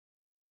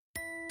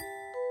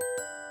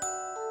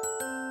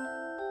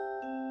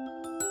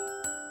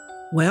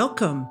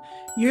Welcome.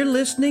 You're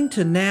listening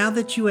to Now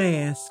That You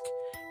Ask,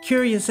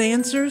 curious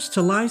answers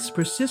to life's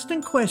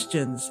persistent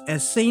questions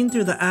as seen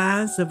through the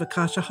eyes of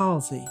Akasha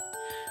Halsey.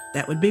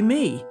 That would be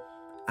me.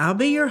 I'll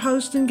be your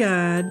host and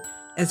guide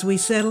as we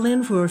settle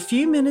in for a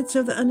few minutes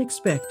of the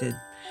unexpected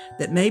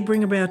that may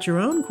bring about your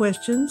own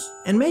questions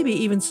and maybe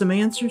even some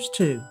answers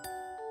too.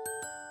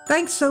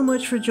 Thanks so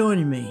much for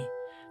joining me.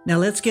 Now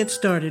let's get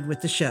started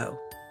with the show.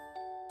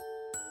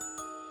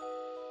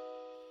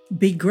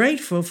 Be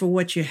grateful for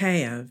what you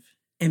have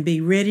and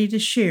be ready to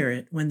share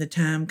it when the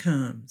time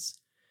comes.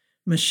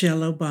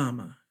 Michelle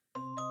Obama.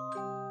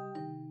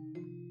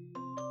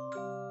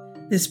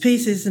 This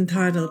piece is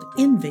entitled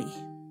Envy.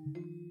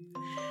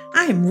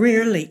 I am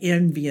rarely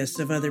envious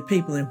of other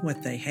people and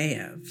what they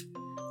have.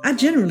 I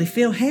generally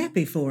feel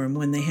happy for them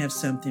when they have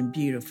something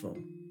beautiful.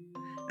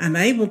 I'm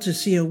able to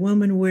see a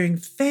woman wearing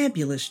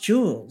fabulous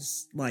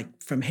jewels,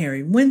 like from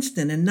Harry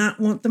Winston, and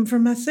not want them for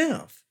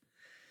myself.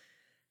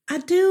 I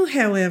do,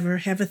 however,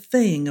 have a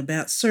thing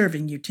about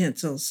serving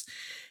utensils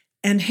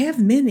and have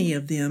many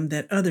of them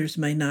that others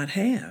may not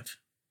have.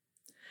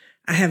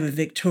 I have a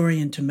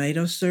Victorian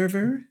tomato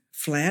server,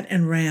 flat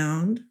and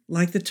round,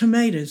 like the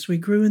tomatoes we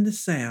grew in the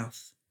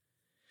South.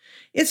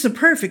 It's the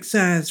perfect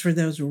size for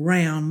those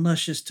round,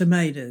 luscious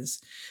tomatoes,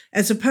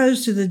 as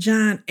opposed to the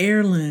giant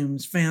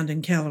heirlooms found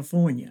in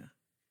California.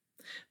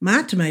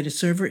 My tomato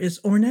server is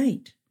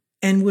ornate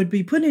and would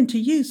be put into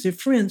use if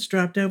friends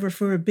dropped over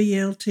for a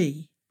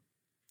BLT.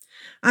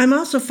 I'm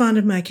also fond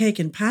of my cake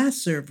and pie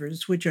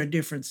servers, which are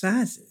different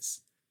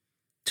sizes.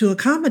 To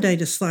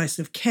accommodate a slice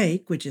of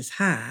cake, which is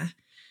high,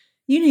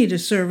 you need a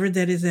server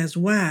that is as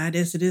wide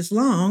as it is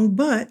long,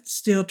 but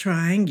still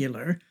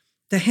triangular,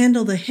 to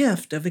handle the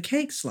heft of a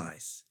cake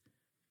slice.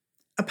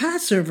 A pie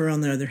server,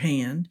 on the other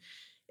hand,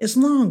 is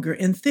longer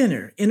and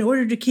thinner in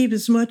order to keep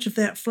as much of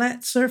that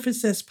flat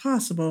surface as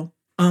possible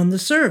on the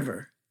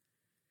server.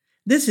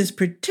 This is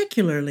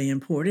particularly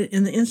important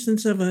in the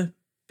instance of a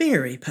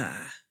berry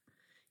pie.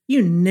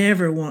 You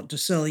never want to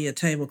sully a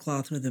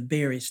tablecloth with a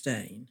berry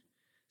stain.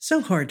 So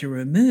hard to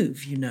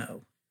remove, you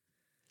know.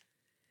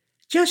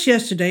 Just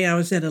yesterday, I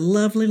was at a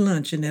lovely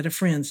luncheon at a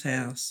friend's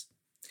house.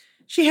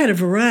 She had a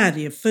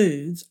variety of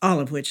foods,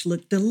 all of which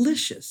looked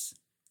delicious.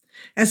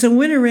 As I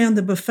went around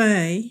the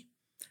buffet,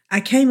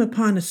 I came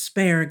upon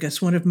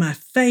asparagus, one of my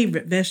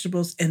favorite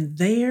vegetables, and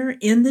there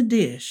in the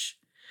dish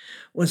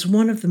was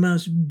one of the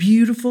most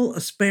beautiful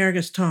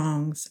asparagus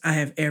tongs I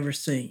have ever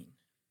seen.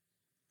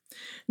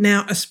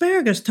 Now,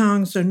 asparagus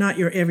tongs are not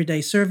your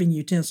everyday serving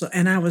utensil,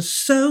 and I was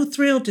so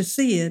thrilled to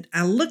see it,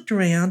 I looked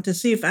around to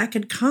see if I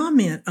could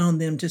comment on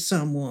them to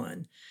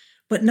someone,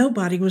 but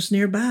nobody was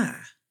nearby.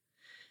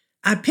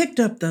 I picked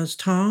up those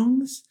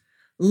tongs,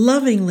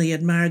 lovingly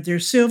admired their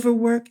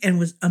silverwork, and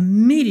was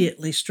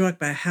immediately struck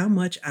by how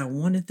much I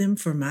wanted them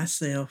for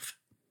myself.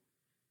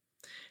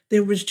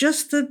 There was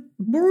just the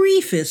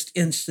briefest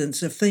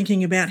instance of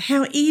thinking about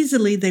how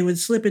easily they would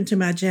slip into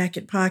my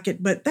jacket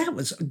pocket, but that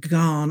was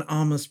gone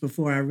almost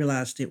before I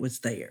realized it was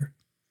there.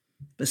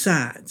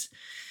 Besides,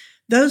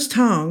 those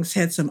tongs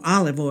had some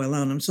olive oil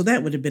on them, so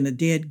that would have been a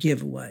dead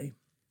giveaway.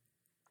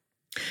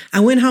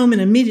 I went home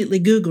and immediately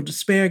Googled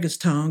asparagus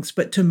tongs,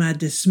 but to my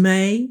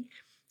dismay,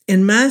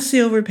 in my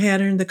silver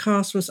pattern, the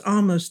cost was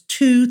almost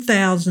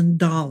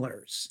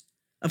 $2,000.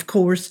 Of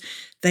course,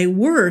 they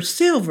were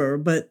silver,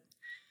 but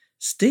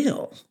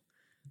still,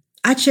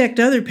 I checked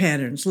other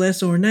patterns,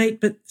 less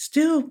ornate, but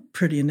still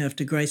pretty enough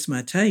to grace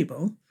my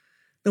table.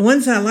 The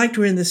ones I liked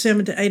were in the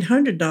 $700 to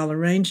 $800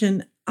 range,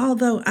 and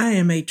although I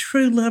am a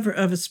true lover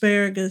of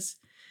asparagus,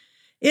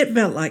 it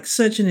felt like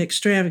such an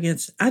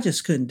extravagance, I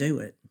just couldn't do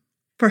it.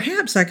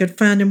 Perhaps I could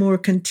find a more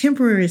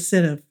contemporary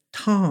set of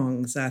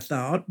tongs, I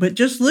thought, but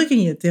just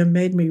looking at them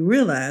made me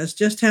realize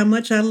just how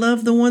much I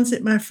love the ones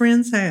at my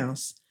friend's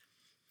house.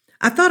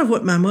 I thought of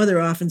what my mother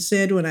often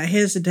said when I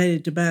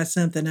hesitated to buy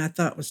something I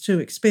thought was too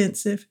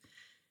expensive.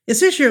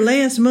 Is this your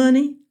last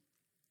money?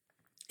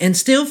 And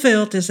still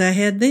felt, as I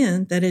had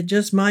then, that it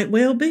just might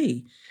well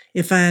be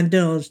if I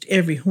indulged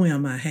every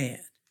whim I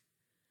had.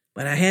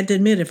 But I had to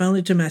admit, if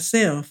only to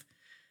myself,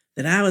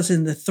 that I was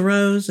in the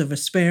throes of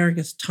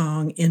asparagus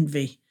tong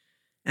envy,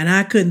 and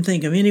I couldn't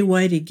think of any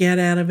way to get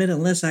out of it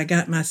unless I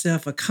got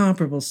myself a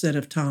comparable set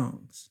of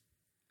tongs.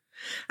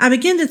 I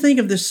began to think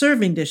of the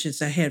serving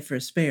dishes I had for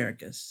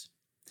asparagus.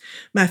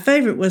 My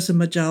favorite was a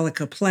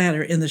majolica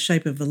platter in the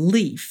shape of a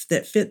leaf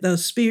that fit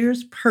those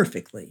spears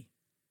perfectly.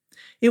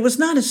 It was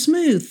not a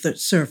smooth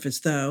surface,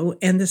 though,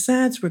 and the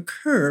sides were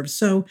curved,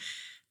 so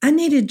I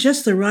needed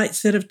just the right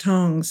set of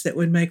tongs that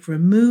would make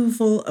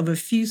removal of a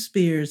few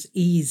spears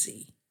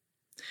easy.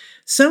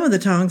 Some of the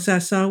tongs I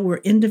saw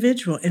were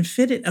individual and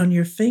fitted on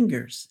your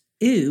fingers.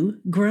 Ew,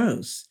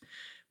 gross.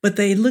 But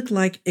they looked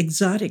like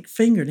exotic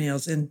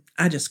fingernails, and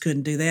I just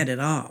couldn't do that at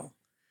all.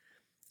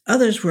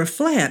 Others were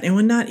flat and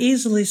would not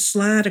easily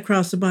slide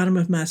across the bottom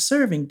of my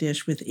serving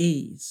dish with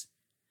ease.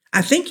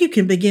 I think you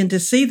can begin to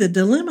see the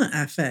dilemma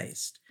I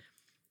faced.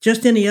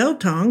 Just any old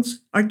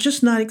tongs are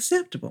just not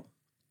acceptable.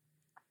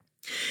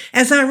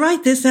 As I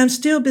write this, I'm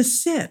still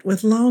beset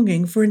with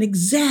longing for an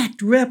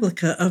exact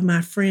replica of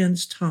my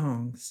friend's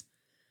tongs.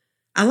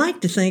 I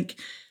like to think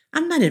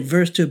I'm not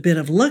adverse to a bit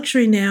of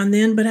luxury now and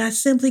then, but I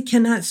simply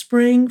cannot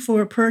spring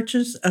for a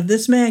purchase of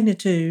this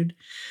magnitude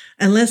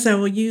unless I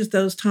will use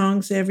those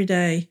tongs every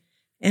day,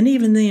 and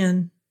even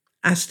then,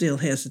 I still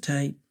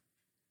hesitate.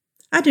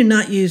 I do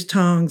not use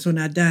tongs when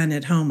I dine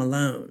at home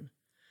alone.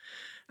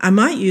 I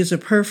might use a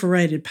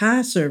perforated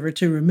pie server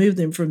to remove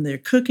them from their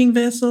cooking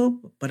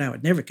vessel, but I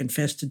would never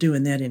confess to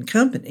doing that in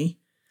company.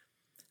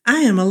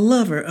 I am a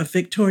lover of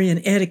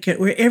Victorian etiquette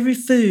where every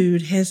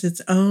food has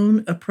its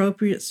own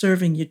appropriate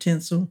serving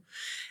utensil,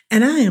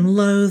 and I am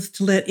loath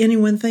to let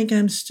anyone think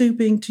I'm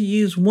stooping to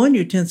use one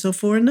utensil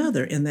for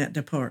another in that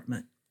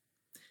department.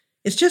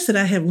 It's just that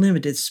I have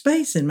limited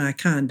space in my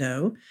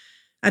condo.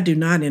 I do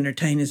not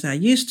entertain as I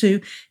used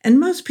to, and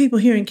most people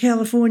here in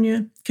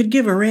California could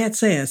give a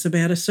rat's ass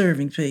about a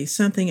serving piece,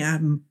 something I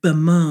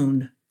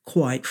bemoan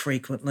quite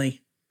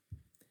frequently.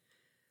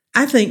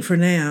 I think for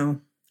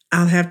now,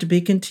 I'll have to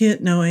be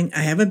content knowing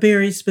I have a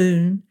berry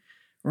spoon,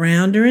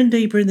 rounder and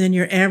deeper than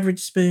your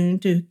average spoon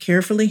to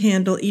carefully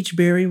handle each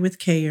berry with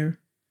care.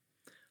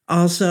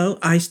 Also,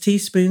 iced tea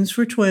spoons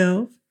for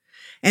 12.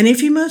 And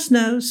if you must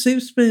know,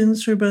 soup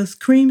spoons for both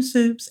cream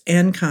soups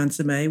and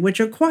consommé,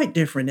 which are quite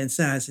different in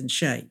size and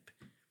shape.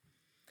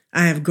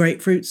 I have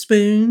grapefruit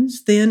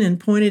spoons, thin and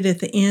pointed at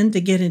the end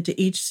to get into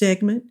each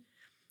segment,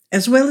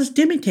 as well as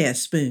demitasse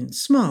spoons,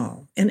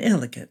 small and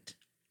elegant.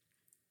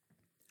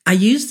 I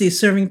use these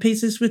serving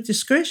pieces with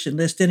discretion,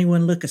 lest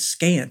anyone look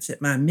askance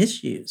at my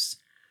misuse.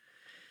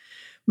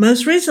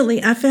 Most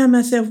recently, I found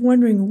myself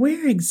wondering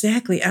where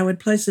exactly I would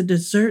place a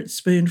dessert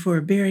spoon for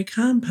a berry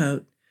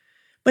compote,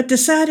 but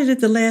decided at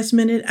the last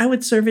minute I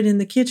would serve it in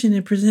the kitchen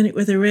and present it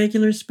with a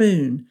regular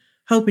spoon,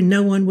 hoping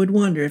no one would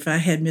wonder if I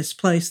had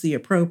misplaced the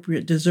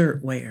appropriate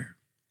dessertware.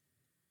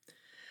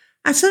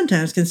 I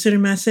sometimes consider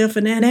myself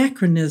an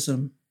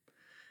anachronism,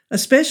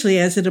 especially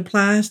as it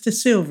applies to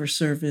silver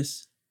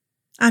service.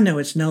 I know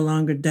it's no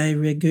longer de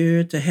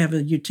rigueur to have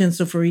a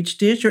utensil for each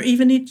dish or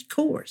even each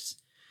course.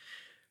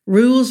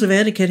 Rules of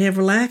etiquette have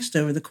relaxed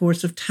over the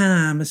course of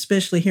time,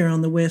 especially here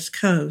on the West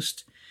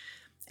Coast,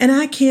 and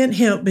I can't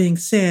help being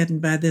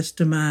saddened by this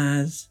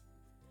demise.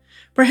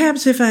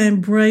 Perhaps if I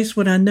embrace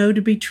what I know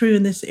to be true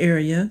in this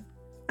area,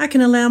 I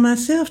can allow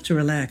myself to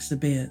relax a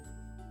bit.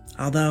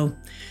 Although,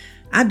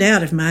 I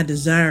doubt if my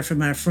desire for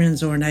my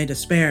friend's ornate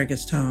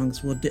asparagus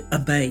tongs will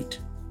abate.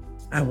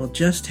 I will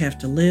just have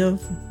to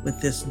live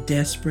with this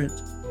desperate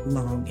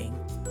longing.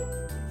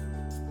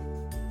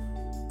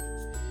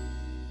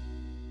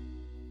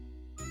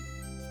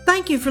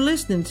 Thank you for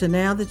listening to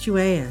Now That You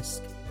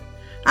Ask.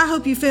 I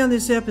hope you found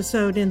this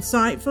episode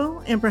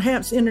insightful and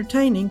perhaps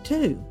entertaining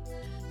too.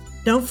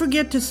 Don't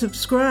forget to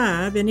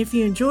subscribe, and if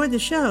you enjoyed the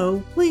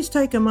show, please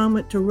take a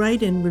moment to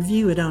rate and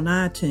review it on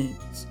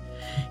iTunes.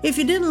 If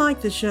you didn't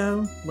like the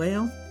show,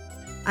 well,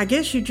 I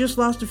guess you just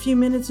lost a few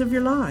minutes of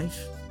your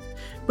life.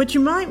 But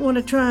you might want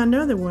to try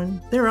another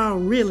one. They're all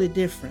really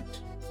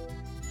different.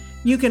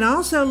 You can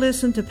also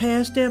listen to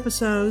past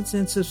episodes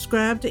and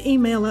subscribe to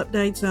email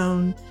updates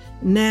on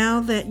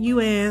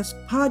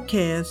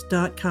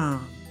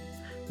nowthatyouaskpodcast.com.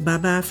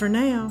 Bye-bye for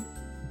now.